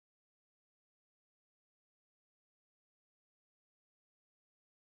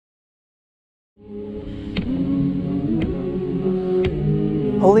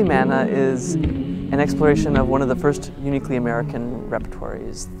Holy Manna is an exploration of one of the first uniquely American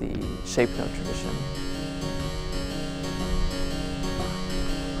repertories, the shape note tradition.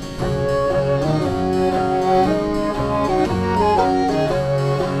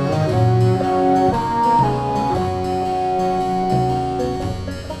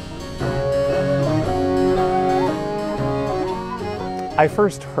 I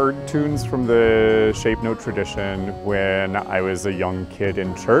first heard tunes from the shape note tradition when I was a young kid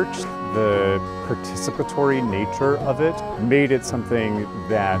in church. The participatory nature of it made it something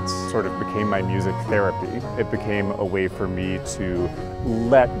that sort of became my music therapy. It became a way for me to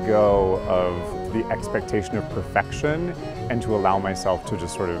let go of the expectation of perfection and to allow myself to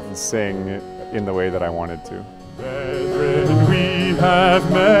just sort of sing in the way that I wanted to. Brethren, we have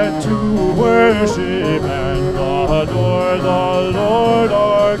met to worship and adore the Lord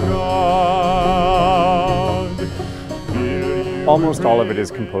our God. Almost all of it is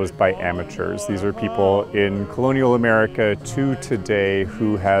composed by amateurs. These are people in colonial America to today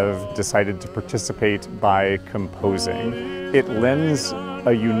who have decided to participate by composing. It lends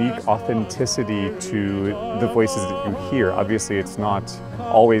a unique authenticity to the voices that you hear. Obviously, it's not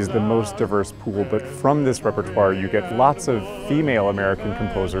always the most diverse pool, but from this repertoire you get lots of female American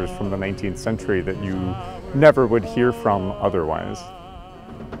composers from the 19th century that you never would hear from otherwise.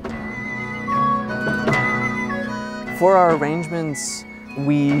 For our arrangements,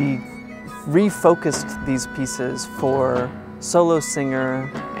 we refocused these pieces for solo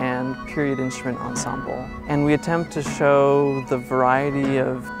singer and period instrument ensemble. And we attempt to show the variety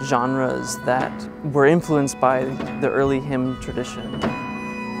of genres that were influenced by the early hymn tradition.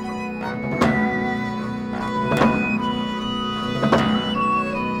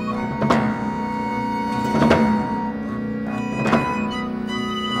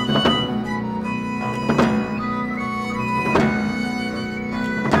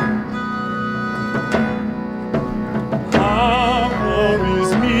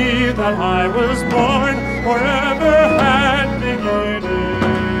 That I was born forever